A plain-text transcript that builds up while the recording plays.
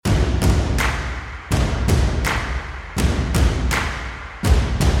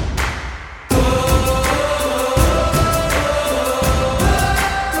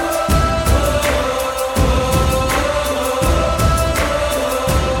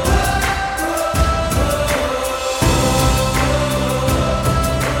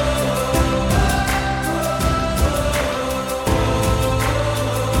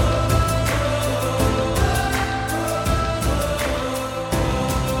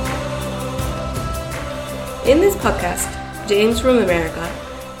In this podcast, James from America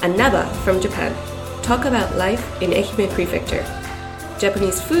and Naba from Japan talk about life in Ehime Prefecture,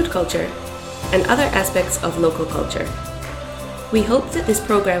 Japanese food culture, and other aspects of local culture. We hope that this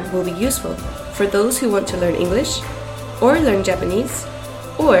program will be useful for those who want to learn English, or learn Japanese,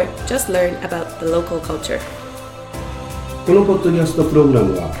 or just learn about the local culture. このポッドキャストプログラ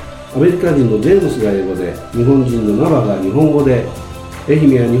ムはアメリカ人のジェームスが英語で、日本人のナバが日本語で、愛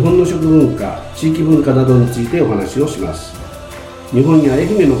媛や日本の食文化、地域文化などについてお話をします。日本や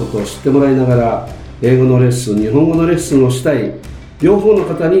愛媛のことを知ってもらいながら、英語のレッスン、日本語のレッスンをしたい両方の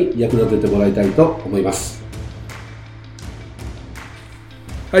方に役立ててもらいたいと思います。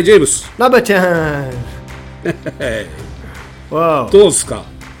はい、ジェームス。ナバちゃん。wow. どうですか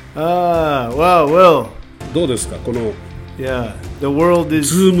？well. どうですか？この Yeah, the world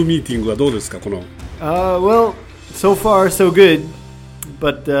is Zoom ミーティングはどうですか？この well, so far so good,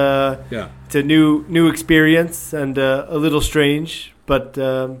 but yeah. It's a new experience and a little strange, but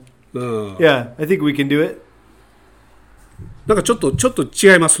yeah, I think we can do it. なんかちょっと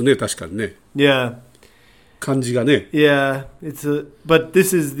違いますね、確かにね。Yeah. 感じがね。Yeah, but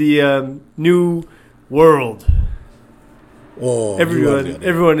this is the new world.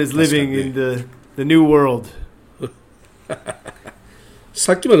 Everyone is living in the new world.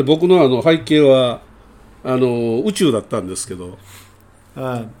 さっきまで僕の背景は宇宙だったんですけど、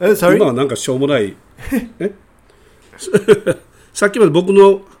sorry? 今はなんかしょうもないさっきまで僕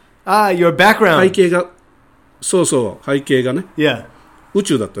の your background 背景がそう背景がね、yeah. 宇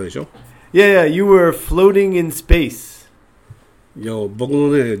宙だったでしょ。Yeah, you were floating in space. いや、僕の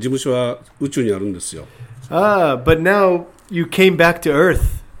ね、事務所は宇宙にあるんですよ。But now you came back to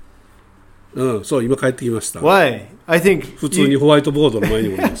Earth. そう、今帰ってきました。 Why? I think 普通にホワイトボードの前に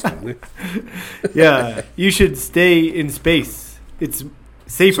おりますからね。Yeah, you should stay in space. It's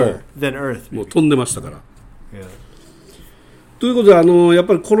safer than Earth. もう飛んでましたから。Yeah. ということで、やっ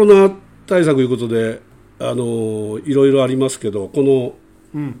ぱりコロナ対策ということで、いろいろありますけど、この、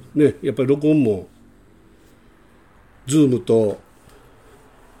ね、やっぱり録音も、ズームと、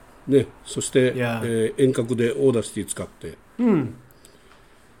ね、そして、遠隔でオーダーシティ使って、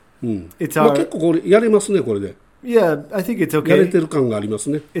結構これやれますね、これで。Yeah, I think it's okay. やれてる感があります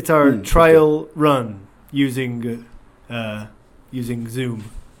ね。It's our trial run using Zoom.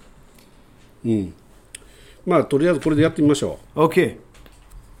 まあとりあえずこれでやってみましょう。Okay.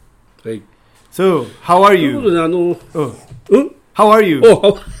 はい。So, how are you? ということでHow are you?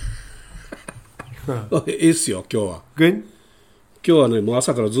 いいっすよ、今日は。Good? 今日はね、もう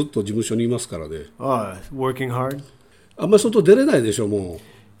朝からずっと事務所にいますからね。Working hard? あんまり外出れないでしょ、も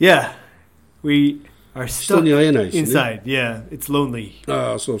う。Yeah. We are 人 stuck に会えないしね。 inside. Yeah, it's lonely.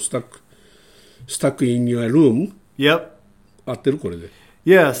 そう、stuck in your room? Yep. 合ってるこれで。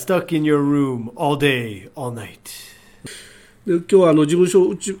Yeah, stuck in your room all day, all night. で今日は事務所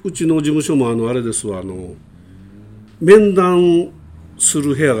うちの事務所もあれですわ、面談す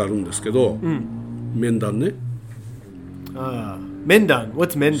る部屋があるんですけど、面談ね。面談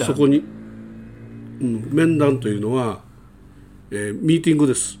What's 面談？そこに、面談というのは、ミーティング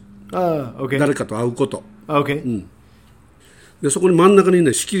です。Okay. 誰かと会うこと。Okay. でそこに真ん中に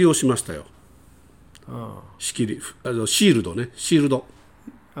ね仕切りをしましたよ。仕切りシールドね、シールド。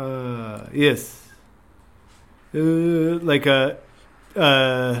Yes. Like a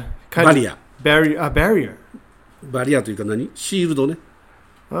kind バリア。barrier. バリアというか何？シールドね。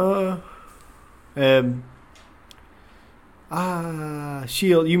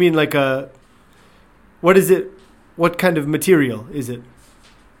Shield. You mean like what is it? What kind of material is it?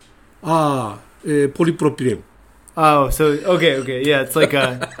 ポリプロピレン。Oh, so okay. Yeah, it's like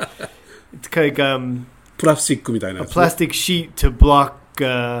it's like プラスチックみたいなやつ、ね。A plastic sheet to block,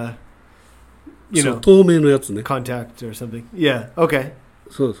 you know, 透明のやつね。contact or something. Yeah. Okay.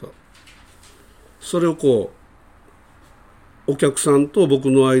 そう。それをこうお客さんと僕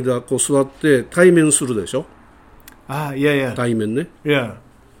の間こう座って対面するでしょ。Yeah. 対面ね。Yeah.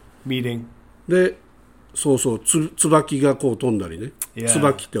 Meeting. で、椿がこう飛んだりね。Yeah.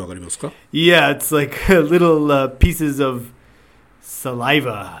 椿ってわかりますか？ Yeah, it's like little pieces of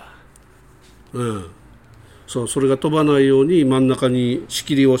saliva. それが飛ばないように真ん中に仕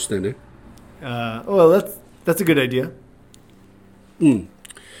切りをしてね。Well, that's a good idea.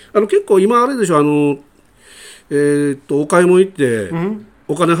 結構今あれでしょ、お買い物行って、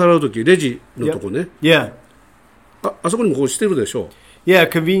お金払うときレジのとこね。Yeah. あそこにもこうしてるでしょ。Yeah,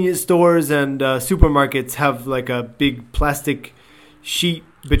 convenience stores and supermarkets have like a big plastic sheet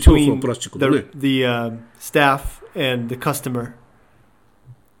between the staff and the customer.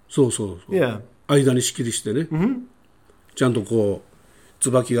 そう。Yeah. 間に仕切りしてね、ちゃんとこう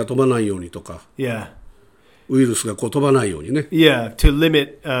椿が飛ばないようにとか。Yeah. ウイルスがこう飛ばないようにね。Yeah, to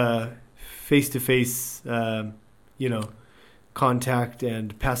limit face-to-face, contact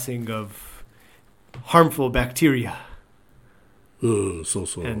and passing of harmful bacteria. そう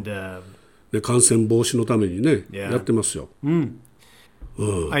そう。And, で感染防止のためにね、やってますよ。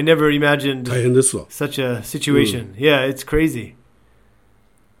I never imagined 大変ですわ。such a situation. Yeah, it's crazy.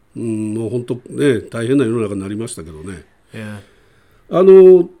 もう本当ね、大変な世の中になりましたけどね。Yeah.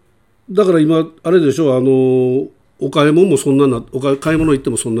 だから今あれでしょ、お買い物もそんな買い物行って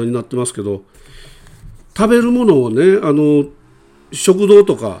もそんなになってますけど、食べるものをね、食堂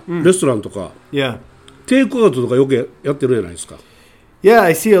とか、レストランとか、テイクアウトとかよくやってるじゃないですか。Yeah,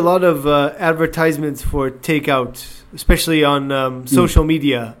 I see a lot of advertisements for takeout, especially on social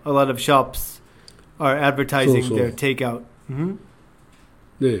media. A lot of shops are advertising their takeout.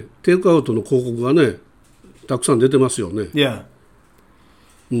 ね、テイクアウトの広告がね、たくさん出てますよね。Yeah.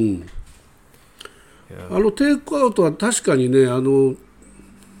 テイクアウトは確かにね、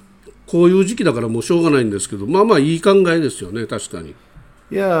こういう時期だからもうしょうがないんですけど、まあまあいい考えですよね、確かに。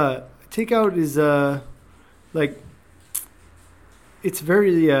Yeah, takeout is like it's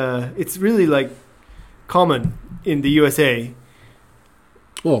really like common in the USA.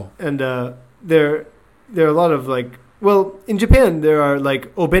 Oh. And there are a lot of like, well, in Japan there are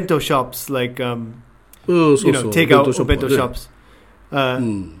like obento shops, like takeout obento shops.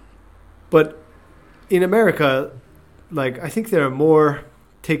 But in America, like I think there are more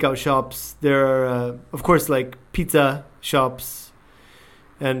takeout shops. There are, of course, like pizza shops,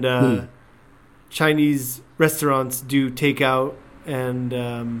 and Chinese restaurants do takeout, and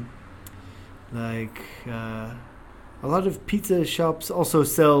a lot of pizza shops also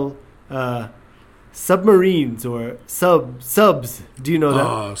sell submarines or subs. Do you know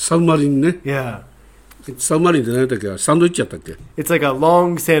that? サブマリンね。Yeah. サブマリンって何やったっけ？サンドイッチやったっけ？ It's like a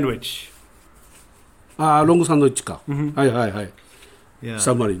long sandwich. ロングサンドイッチか。はいはいはい。Yeah.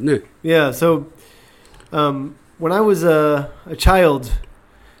 サブマリンね。Yeah. So, when I was a child,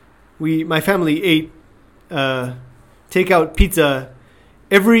 my family ate takeout pizza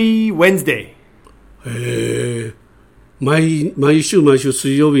every Wednesday. 毎週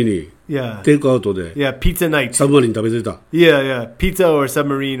水曜日に テイクアウトで pizza night. サブマリン食べてた。Yeah. Pizza or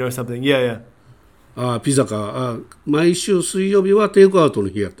submarine or something. Yeah. ピザか。毎週水曜日はテイクアウトの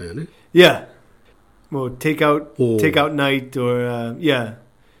日やったんやね。Yeah. Well, takeout night or yeah.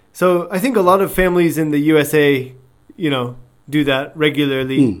 So I think a lot of families in the USA, do that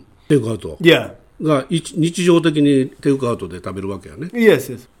regularly. テイクアウト。Yeah. が日常的にテイクアウトで食べるわけやね。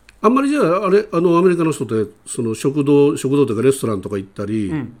Yes. あんまりじゃあアメリカの人ってその食堂というかレストランとか行った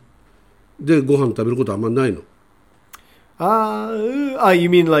り、でご飯食べることあんまりないの？You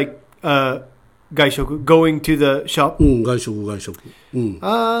mean like外食 going to the shop? 外食。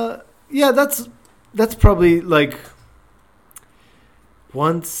Yeah, that's probably like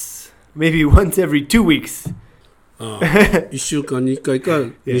maybe once every 2 weeks. 1週間に1回か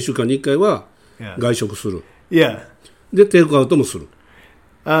2週間に1回は外食する。Yeah. でテイクアウトもする。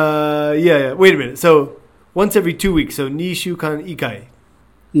Yeah. Wait a minute. So once every 2 weeks. So 2週間1回.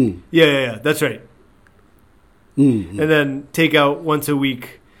 Yeah. That's right. And then take out once a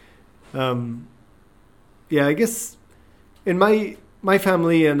week. Yeah, I guess in my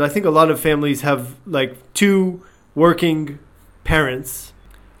family, and I think a lot of families have like 2 working parents.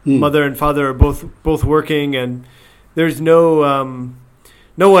 Mother and father are both working, and there's no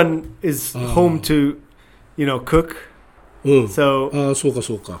one is home to cook. So そ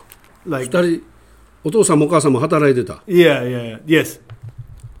うか。like 2人お父さんもお母さんも働いてた。Yeah. Yes.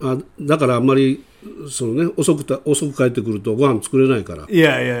 だからあんまり遅く帰ってくるとご飯作れないから。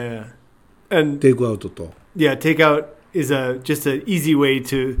Yeah. And テイクアウトと。Yeah, takeout is just an easy way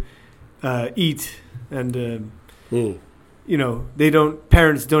to eat, and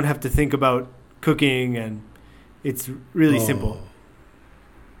parents don't have to think about cooking, and it's really simple.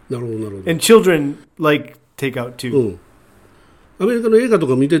 なるほど。And children like takeout too. アメリカの映画と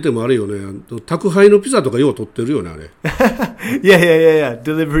か見ててもあれよね、宅配のピザとかよう取ってるよねあれ。Yeah.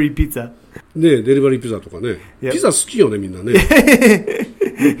 Delivery pizza. ね、デリバリーピザとかね。ピザ好きよねみんなね。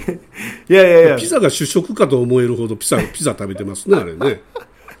Yeah. ピザが主食かと思えるほどピザ食べてますねあれね。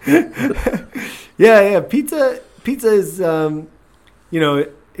Yeah. Pizza is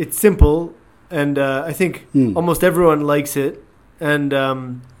it's simple, and I think almost everyone likes it, and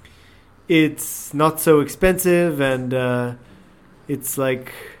it's not so expensive, and it's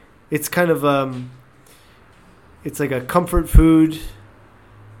kind of it's like a comfort food,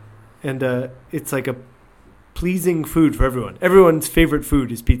 and it's like a pleasing food for everyone. Everyone's favorite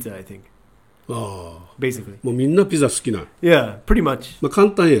food is pizza, I think. Basically. もうみんなピザ好きな。Yeah, pretty much.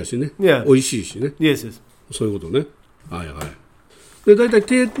 簡単やしね。Yeah. 美味しいしね。Yes. そういうことね。はいはい。で、大体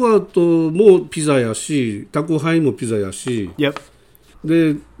テイクアウトもピザやし、宅配もピザやし、Yep.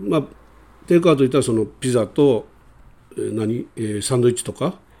 で、テイクアウト言ったらそのピザと、サンドイッチと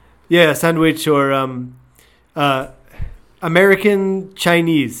か Yeah, sandwich or American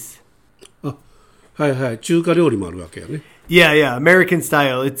Chinese. はいはい。中華料理もあるわけやね。Yeah, yeah, American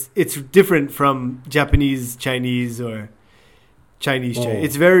style. It's different from Japanese Chinese or Chinese.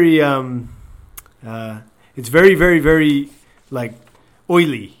 It's very it's very very very like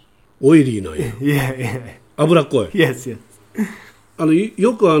oily. オイリーなんや。Yeah, yeah. 脂っこい。Yes, yes.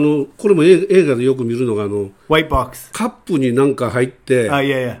 よくこれも映画でよく見るのがWhite box. カップになんか入って、Yeah,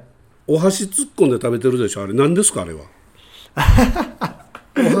 yeah. お箸突っ込んで食べてるでしょ。あれ何ですかあれは。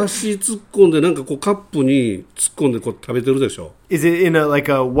お箸突っ込んでなんかこうカップに突っ込んでこう食べてるでしょ。Is it in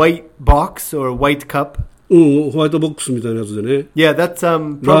like a white box or a white cup? ホワイトボックスみたいなやつでね。Yeah, that's ラ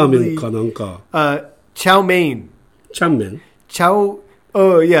ーメ probably ンかなんか。chow mein. チャンメン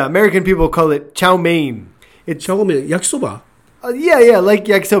Oh yeah, American people call it chow mein. チャオメン焼きそば Yeah, like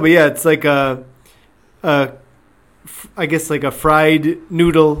yakisoba. Yeah, it's like I guess like a fried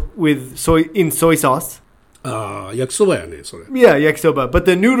noodle with soy sauce. ああ、焼きそばやね、それ。Yeah, yakisoba. But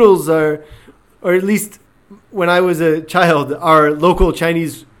the noodles are, or at least when I was a child, our local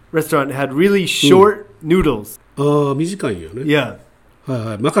Chinese restaurant had really short noodles. ああ、短いんやね。 Yeah. はい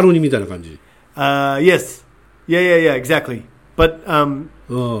はい。マカロニみたいな感じ。Yes. Yeah, exactly. But あ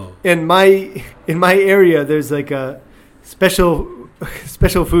in my area, there's like a special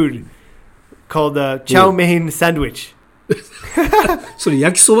food called chow mein sandwich. あ、それ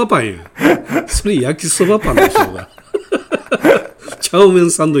焼きそばパンや。それ焼きそばパンでしょうが。チャオメ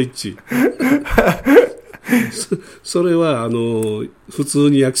ンサンドイッチ。それは普通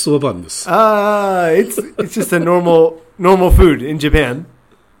に焼きそばパンです。It's just a normal food in Japan.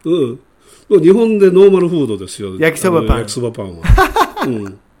 うん。日本でノーマルフードですよ。焼きそばパン。焼きそばパンは。う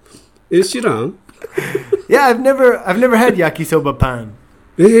ん。知らん Yeah, I've never had yakisoba pan.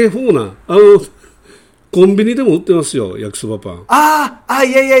 ほうなん。コンビニでも売ってますよ、焼きそばパン。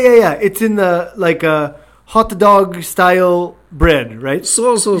Yeah. It's in the like a hot dog style bread, right?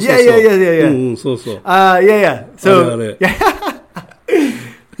 そう。Yeah. うん、そうそう。Yeah. So あれ。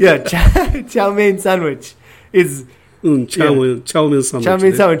yeah, chow mein sandwich is うん、チャオメンサンドイッチ、ね。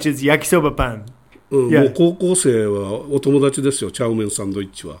chow mein sandwich is yakisoba pan. うん、Yeah. もう高校生はお友達ですよ、チャオメンサンドイッ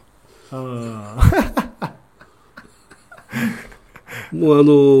チは。も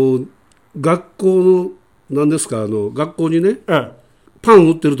う学校の何ですか学校にね、パン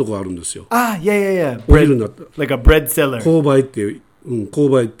売ってるとこあるんですよ。Yeah. お昼になった。Like a bread seller. 購買っ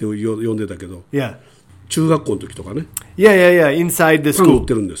て呼んでたけど。Yeah. 中学校の時とかね。Yeah. Inside the パン売っ school.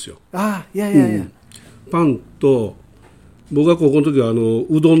 てるんですよ。Yeah. パンと僕が高校の時はう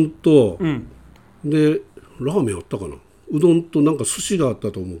どんと、でラーメンあったかな。うどんとなんか寿司があった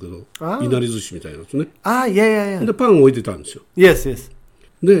と思うけど、いなり寿司みたいなやつね。Yeah. でパン置いてたんですよ。Yes.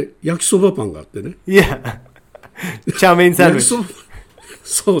 で焼きそばパンがあってね。Yeah. Chow mein 焼き sandwich. そば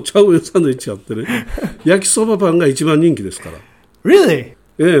そうチャオメンサンドイッチあってね。焼きそばパンが一番人気ですから。Really?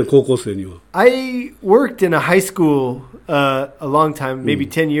 高校生には。I worked in a high school a long time, maybe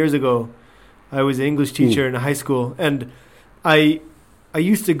 10 years ago. I was an English teacher in a high school, and I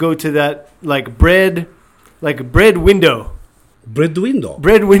used to go to that like bread window. Bread window?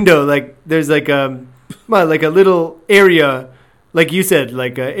 Bread window, like there's like a little area, like you said,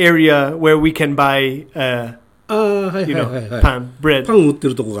 like an area where we can buy, pan, bread. パン売って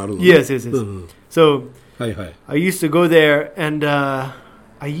るとこがあるのね。Yes. So はいはい。 I used to go there, and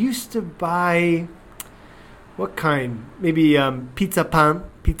I used to buy what kind? Maybe pizza pan.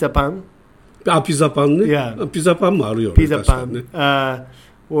 ピザパンね。Yeah. ピザパンもあるよね。 Pizza 確かにね。 pan,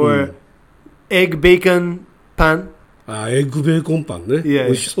 or egg bacon pan. エッグベーコンパンね。 Yeah.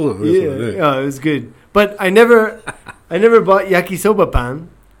 美味しそうなのね、それね。 It was good. But I never bought yakisoba pan.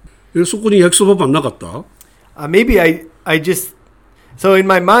 そこに焼きそばパンなかった？ Maybe I just, so in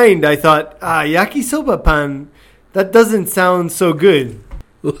my mind I thought, yakisoba pan, that doesn't sound so good.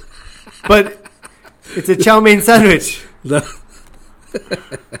 But it's a chow mein sandwich.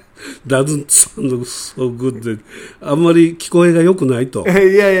 Doesn't sound so good であんまり聞こえが良くないと。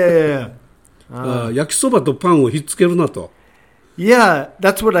Yeah. 焼きそばとパンをひっつけるなと。Yeah,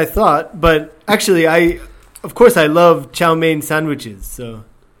 that's what I thought. But actually, of course, I love chow mein sandwiches. So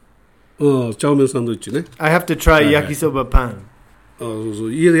チャオメンサンドイッチね。 I have to try yakisoba pan. そ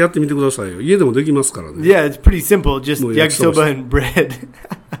う家でやってみてくださいよ。家でもできますからね。 Yeah, it's pretty simple. Just もう焼きそば yakisoba and bread.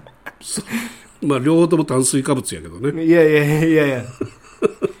 まあ両方とも炭水化物やけどね。Yeah.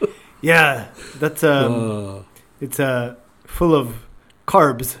 Yeah, that's it's full of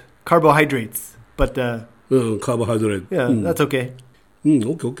carbohydrates. But カーボハイドレート。Yeah, that's okay.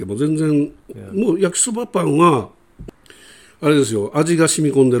 OK。もう全然、もう焼きそばパンは、あれですよ、味が染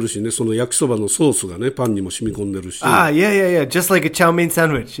み込んでるしね、その焼きそばのソースがね、パンにも染み込んでるし。Yeah. Just like a chow mein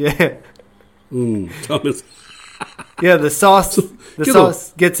sandwich. Yeah. ダメです。Yeah, the sauce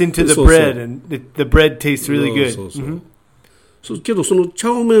gets into the bread and the bread tastes really good. そうけどそのチ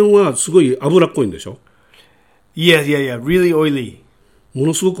ャオメンはすごい脂っこいんでしょ？ Yeah. Really oily. も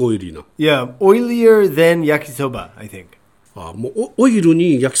のすごくオイリーな。Yeah, oilier than yakisoba, I think. もうオイル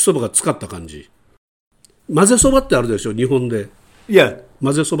に焼きそばが使った感じ。混ぜそばってあるでしょ、日本で。Yeah.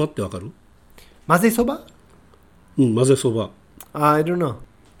 混ぜそばってわかる？混ぜそば？混ぜそば。I don't know.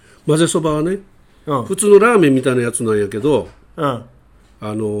 混ぜそばはね、普通のラーメンみたいなやつなんやけど、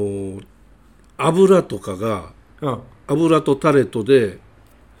油とかが、油とタレとで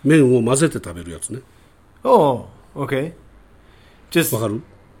麺を混ぜて食べるやつね。Oh, okay. わかる？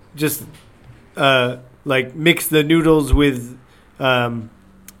 Just like mix the noodles with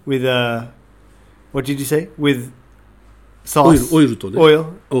what did you say? With sauce? オイルとね。Oil?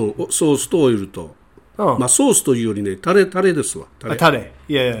 ソースとオイルと。まあソースというよりね、タレですわ。タレ。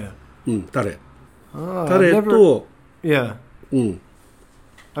Yeah. タレ。タレと、Yeah. I've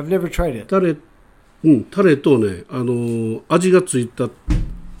never tried it. タレとね、味がついた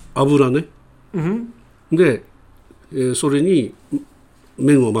油ね。で、それに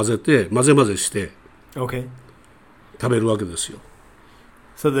麺を混ぜて、混ぜして、Okay. 食べるわけですよ。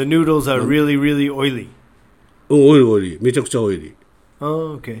So the noodles are really, really oily. オイリー。めちゃくちゃオイリー。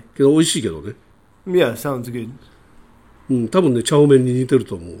Oh, okay. けど美味しいけどね。Yeah, sounds good. 多分ね、チャオメンに似てる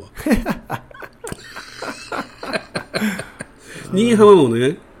と思うわ。新居浜も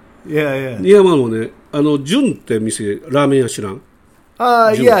ね、Yeah. 新居浜もね、純って店、ラーメン屋知らん？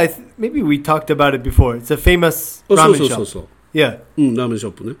 Yeah, maybe we talked about it before. It's a famous ramen shop. そう。Yeah. ラーメンショ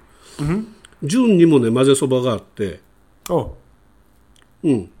ップね。純にもね、混ぜそばがあって、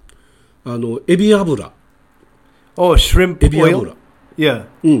エビ油。shrimp エビ oil? 油。Yeah.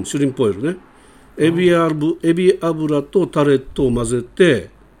 シュリンプオイルね。エビ油とタレと混ぜて、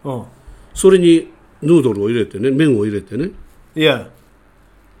それにヌードルを入れてね、麺を入れてね、Yeah.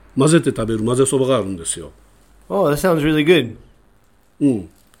 混ぜて食べる混ぜそばがあるんですよ。Oh, that sounds really good.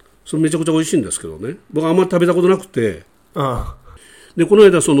 それめちゃくちゃ美味しいんですけどね。僕はあんまり食べたことなくて、でこの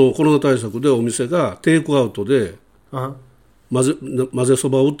間そのコロナ対策でお店がテイクアウトで混ぜそ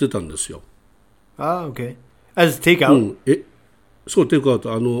ばを売ってたんですよ。Okay. As takeout? そう、テイクアウ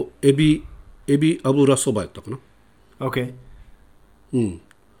ト、エビ油そばやったかな。Okay.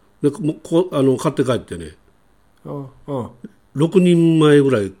 で買って帰ってね、6 人前ぐ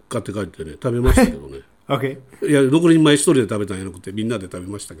らい買って帰ってね、食べましたけどね。Okay. いや、6人前一人で食べたんやなくて、みんなで食べ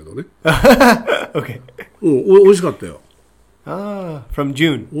ましたけどね。Okay. 美味しかったよ。from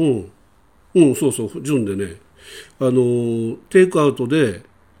June. そう、純でね、テイクアウトで、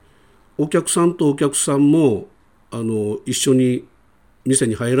お客さんとお客さんも、一緒に店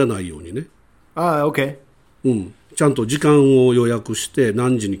に入らないようにね。Okay. ちゃんと時間を予約して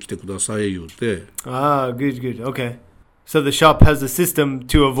何時に来てください言うて。Good. Okay. So the shop has a system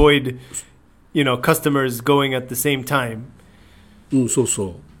to avoid, customers going at the same time. そう。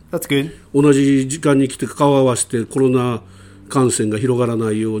That's good. 同じ時間に来て顔を合わせてコロナ感染が広がら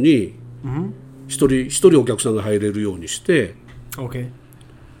ないように、一人お客さんが入れるようにして、Okay.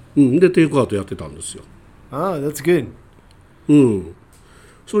 でテイクアウトやってたんですよ。That's good.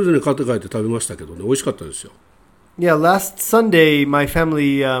 それでね買って帰って食べましたけどね、美味しかったですよ。Yeah, last Sunday my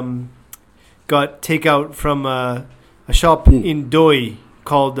family got takeout from a shop in Doi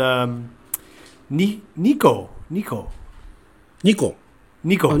called Nico. Nico.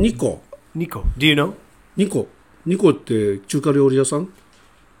 Do you know? Nicoって中華料理屋さん？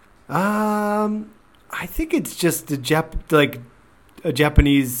 I think it's just a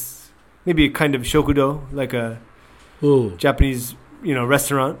Japanese, maybe a kind of shokudo, like a Japanese,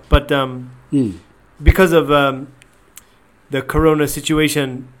 restaurant. But because of the corona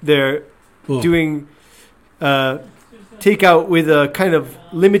situation, they're doing takeout with a kind of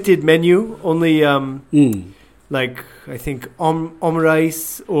limited menu, only like I think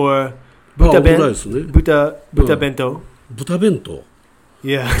omurice or buta bento. Buta bento?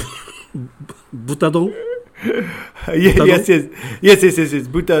 Yeah. 豚丼？ Yes.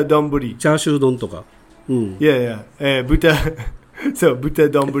 Buta donburi. チャーシュー丼とか。Yeah. Buta. So buta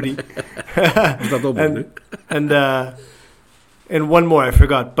donburi. 豚丼ね。And one more I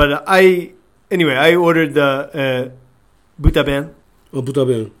forgot, but I ordered the buta ben. Buta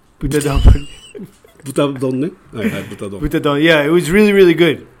ben. Buta donburi. 豚丼ね。はい、豚丼。Buta don. Yeah, it was really, really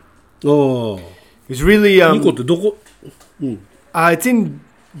good. It was really. ニコってどこ？It's in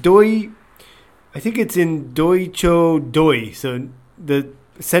Doi. I think it's in Doicho Doi, so the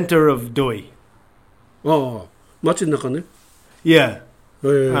center of Doi. ああ、街の中ね。Yeah.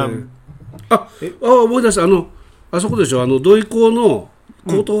 思い出した。あそこでしょ。土井高の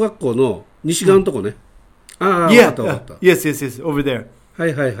高等学校の西側のとこね。ああ、分かった分かった。Yes, over there. は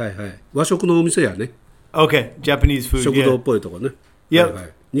い。和食のお店やね。Okay, Japanese food. 食堂っぽいとこね。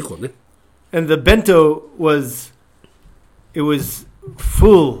Yeah. 2個ね。And the bento was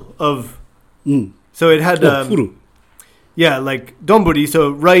full of. So it had full. Yeah, like donburi, so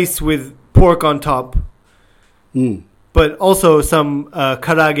rice with pork on top. But also some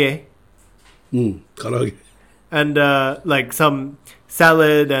karage. Karage. And like some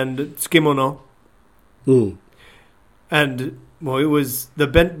salad and tsukemono. And well, it was the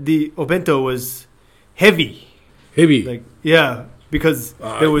obento was heavy. Heavy. Like yeah, because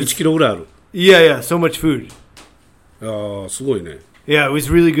there was 1キロぐらいある。Yeah, so much food. ああ、すごいね。Yeah, it was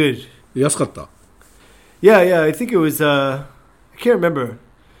really good. 安かった。Yeah, I think it was I can't remember.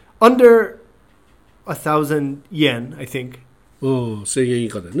 Under 1,000 yen, I think. 1000円以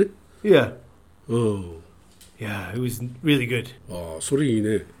下でね。Yeah. Yeah, it was really good. ああ、それいい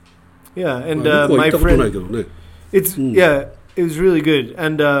ね。Yeah, and 僕は行 my ったことない friend けどね。yeah, it was really good.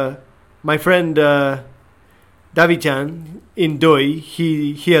 And my friend Davi-chan in Doi,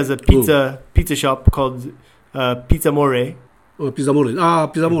 he has a pizza shop called Pizza More. ピザモーレ。ああ、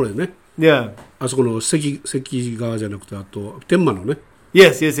ピザモーレね。Yeah. あそこの関川じゃなくて、あと天満のね。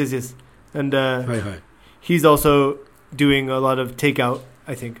Yes. And はい。he's also doing a lot of takeout,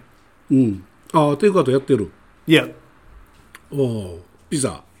 I think. ああ、テイクアウトやってる。Yeah. ピ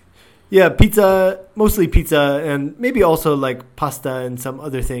ザ。Yeah, pizza, mostly pizza, and maybe also like pasta and some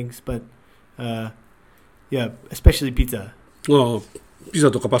other things, but yeah, especially pizza. ピ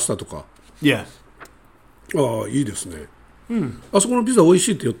ザとかパスタとか。Yeah. ああ、いいですね。あそこのピザ美味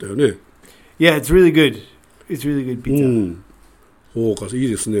しいって言ったよね。Yeah, it's really good. It's really good pizza. そうか、いい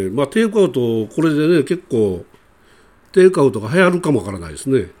ですね。まあテイクアウトこれでね結構テイクアウトが流行るかもわからないです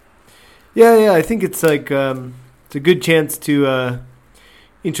ね。Yeah, I think it's like it's a good chance to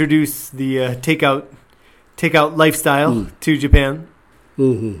introduce the takeout lifestyle to Japan.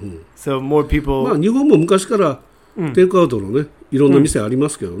 So more people. まあ日本も昔からテイクアウトのねいろんな店ありま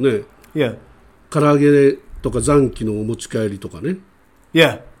すけどね。Yeah. 唐揚げとか残機のお持ち帰りとかね。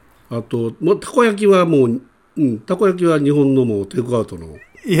Yeah. あとたこ焼きはもうたこ焼きは日本のもうテイクアウトの。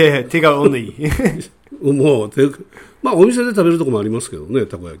Yeah, takeout only. もうまあお店で食べるとこもありますけどね、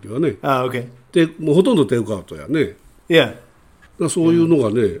たこ焼きはね。Okay. でもうほとんどテイクアウトやね。Yeah. そういうのが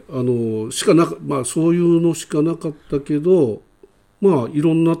ね、まあそういうのしかなかったけど、まあい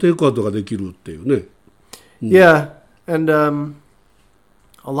ろんなテイクアウトができるっていうね。Yeah, and a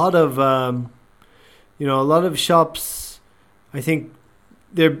lot of shops, I think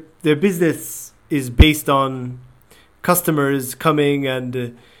their business is based on customers coming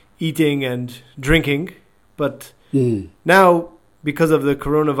and eating and drinking, but now because of the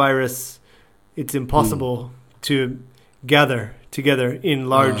coronavirus, it's impossible to gather together in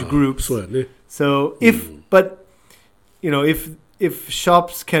large groups. So if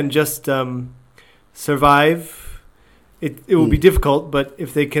shops can just survive, it will be difficult, but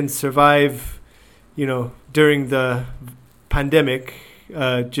if they can survive, during the pandemic,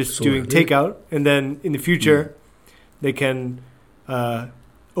 just doing takeout, and then in the future they can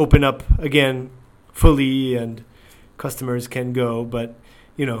open up again fully and customers can go, but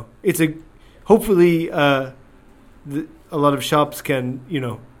it's hopefully a lot of shops can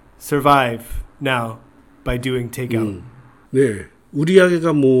survive now by doing takeout. ねえ、売り上げ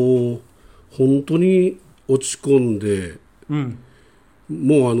がもう本当に落ち込んで、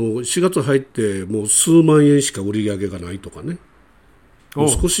もう4月入ってもう数万円しか売り上げがないとかね、もう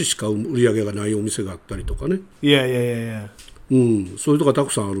少ししか売り上げがないお店があったりとかね。Yeah. そういうとこがた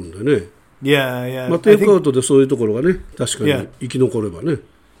くさんあるんでね。Yeah. まあテイクアウトでそういうところがね、確かに生き残ればね。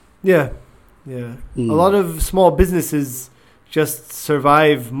Yeah. A lot of small businesses just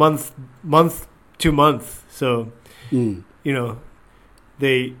survive month to month. So,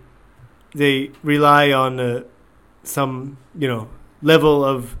 they rely on some, level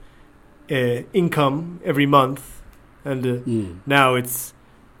of income every month. And now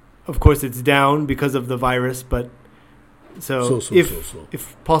of course it's down because of the virus, but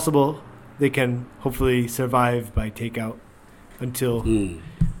if possible, they can hopefully survive by takeout until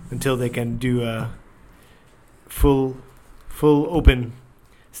they can do a full open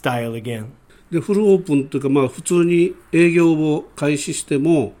style again. でフルオープンというか、まあ普通に営業を開始して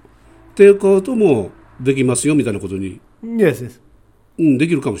もテイクアウトもできますよみたいなことに、Yes. で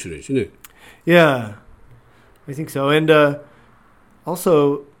きるかもしれないしね。Yeah, I think so. And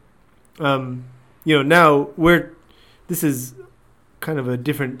also, now this is kind of a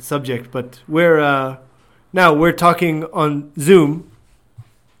different subject, but now we're talking on Zoom.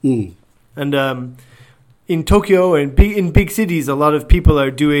 And in Tokyo and in big cities, a lot of people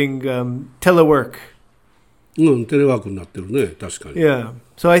are doing telework. テレワークになってるね、確かに。Yeah.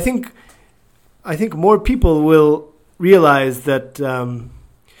 So I think more people will realize that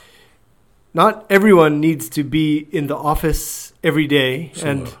not everyone needs to be in the office every day,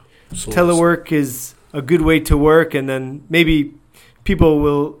 and telework is a good way to work. And then maybe people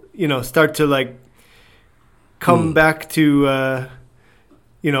will, start to like come back to,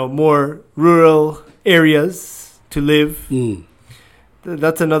 more rural areas to live.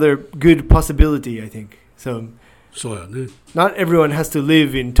 That's another good possibility, I think. So, そうやね。 not everyone has to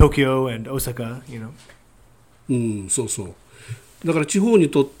live in Tokyo and Osaka, そうそう。だから地方に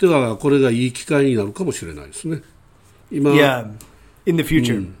とってはこれがいい機会になるかもしれないですね。今、Yeah, in the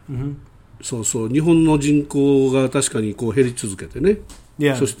future. そうそう。日本の人口が確かにこう減り続けてね。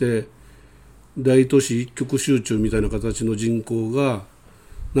Yeah. そして大都市一極集中みたいな形の人口を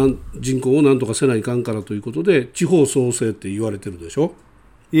なんとかせないかんからということで地方創生って言われてるでしょ。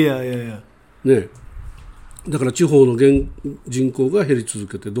Yeah. ね。だから地方の人口が減り続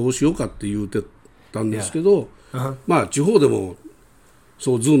けてどうしようかって言うてたんですけど、まあ地方でも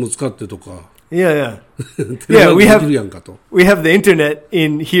そうズーム使ってとか、Yeah. テレワークできるやんかと。We have the internet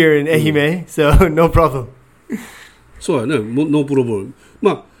here in Ehime, so no problem. そうやね、ノープロブレム。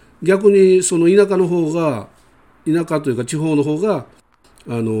まあ逆にその田舎というか地方の方が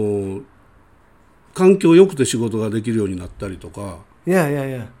環境良くて仕事ができるようになったりとか。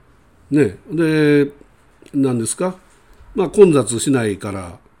Yeah. ね、で何ですか、まあ混雑しないか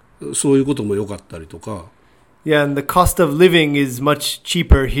らそういうことも良かったりとか。Yeah, and the cost of living is much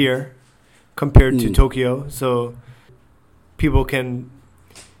cheaper here compared to Tokyo, so people can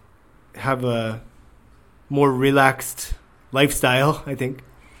have a more relaxed lifestyle, I think.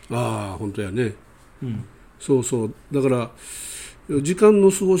 ああ、本当やね。そうそう。だから時間の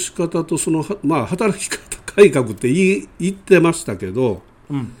過ごし方とまあ働き方改革って言ってましたけど、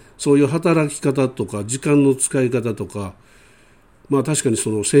そういう働き方とか時間の使い方とか、まあ確かにそ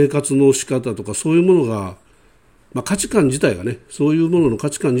の生活の仕方とかそういうものが、まあ価値観自体がね、そういうものの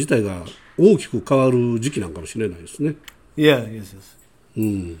価値観自体が大きく変わる時期なんかもしれないですね。Yeah, yes.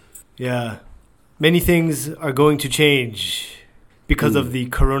 Yeah, many things are going to change because of the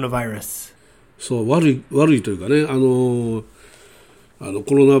coronavirus. そう悪いというかね、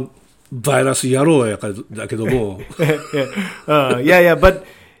コロナバイラス野郎やからだけども。Yeah, but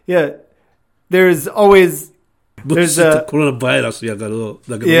yeah, there's always a コロナバイラスやからだけ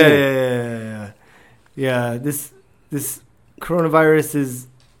ども。Yeah. This coronavirus is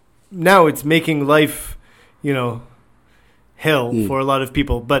now it's making life, hell for a lot of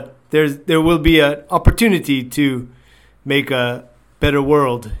people. But there will be an opportunity to make a better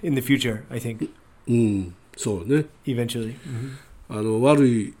world in the future, I think. そうね。Eventually. 悪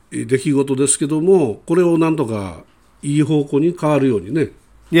い出来事ですけども、これをなんとかいい方向に変わるようにね、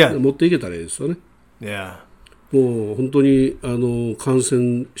持っていけたらいいですよね。Yeah. もう本当に感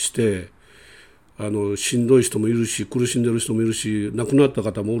染してしんどい人もいるし、苦しんでる人もいるし、亡くなった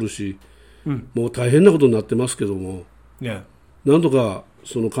方もおるし、もう大変なことになってますけども、なんとか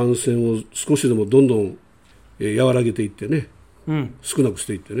その感染を少しでもどんどん和らげていってね、少なくし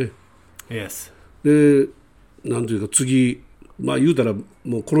ていってね。Yes. で、なんというか次、まあ言うたら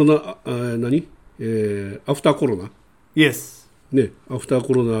もうコロナアフターコロナ。Yes. ね、アフター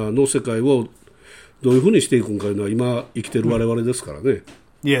コロナの世界をどういうふうにしていくんかいうのは今生きてる我々ですからね。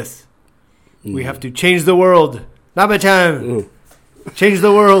Yes. We have to change the world. Nabe-chan! Change the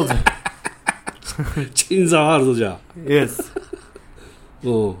world! Change the world じゃ。Yes.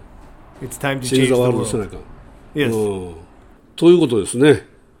 It's time to change the world. せないかん。Yes. ということですね。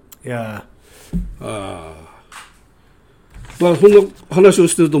Yeah. まあ、そんな話を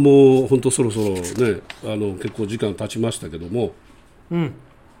してるともう本当そろそろね結構時間経ちましたけども、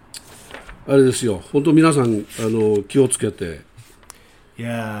あれですよ、本当皆さん気をつけて、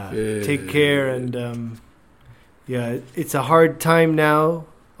take care and it's a hard time now.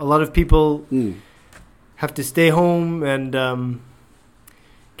 A lot of people have to stay home and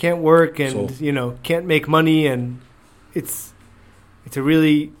can't work and can't make money, and it's a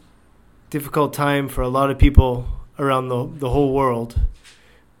really difficult time for a lot of people around the whole world,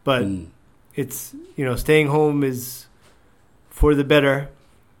 but it's staying home is for the better,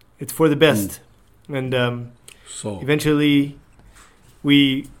 it's for the best, and eventually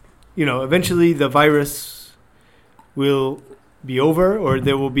eventually the virus will be over, or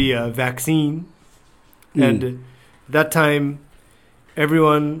there will be a vaccine, and at that time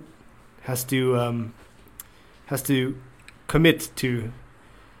everyone has to commit to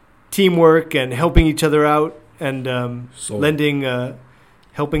teamwork and helping each other out and lending a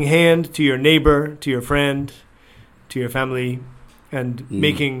helping hand to your neighbor, to your friend, to your family, and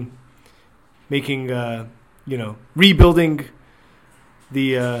making rebuilding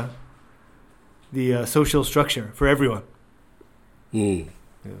the social structure for everyone.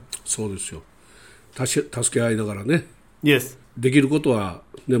 そうですよ。助け合いながらね。Yes. できることは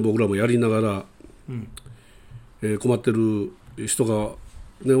ね、僕らもやりながら、困ってる人が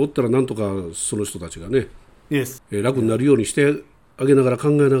ねおったらなんとかその人たちがね、Yes. 楽になるようにしてあげながら考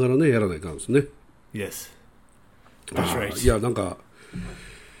えながらねやらないかんですね。Yes. That's right. いやなんか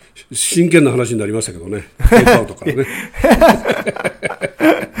真剣な話になりましたけどね。テイクアウトからね。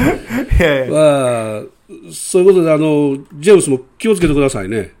まあそういうことでジェームスも気をつけてください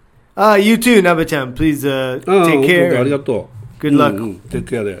ね。You too, Naba-chan. Please take care. ありがとう。Good luck. テイク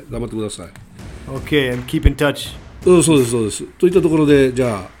ケアで頑張ってください。Okay, and keep in touch. そうですそうです。といったところでじ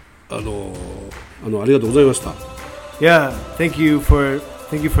ゃあありがとうございました。Yeah, thank you for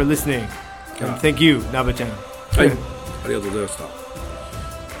listening. And thank you, Naba-chan. はい、ありがとうございまし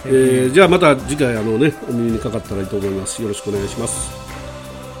た。じゃあまた次回お耳にかかったらいいと思います。よろしくお願いします。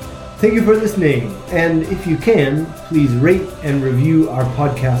Thank you for listening, and if you can, please rate and review our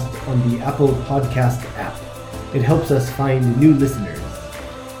podcast on the Apple Podcast app. It helps us find new listeners.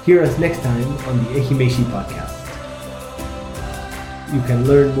 Hear us next time on the Ehimeshi podcast. You can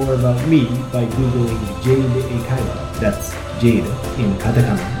learn more about me by googling Jade Eikaiwa, that's Jade in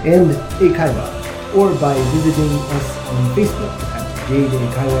katakana, and Eikaiwa, or by visiting us on Facebook at Jade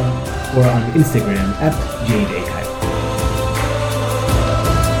Eikaiwa or on Instagram at Jade Eikaiwa.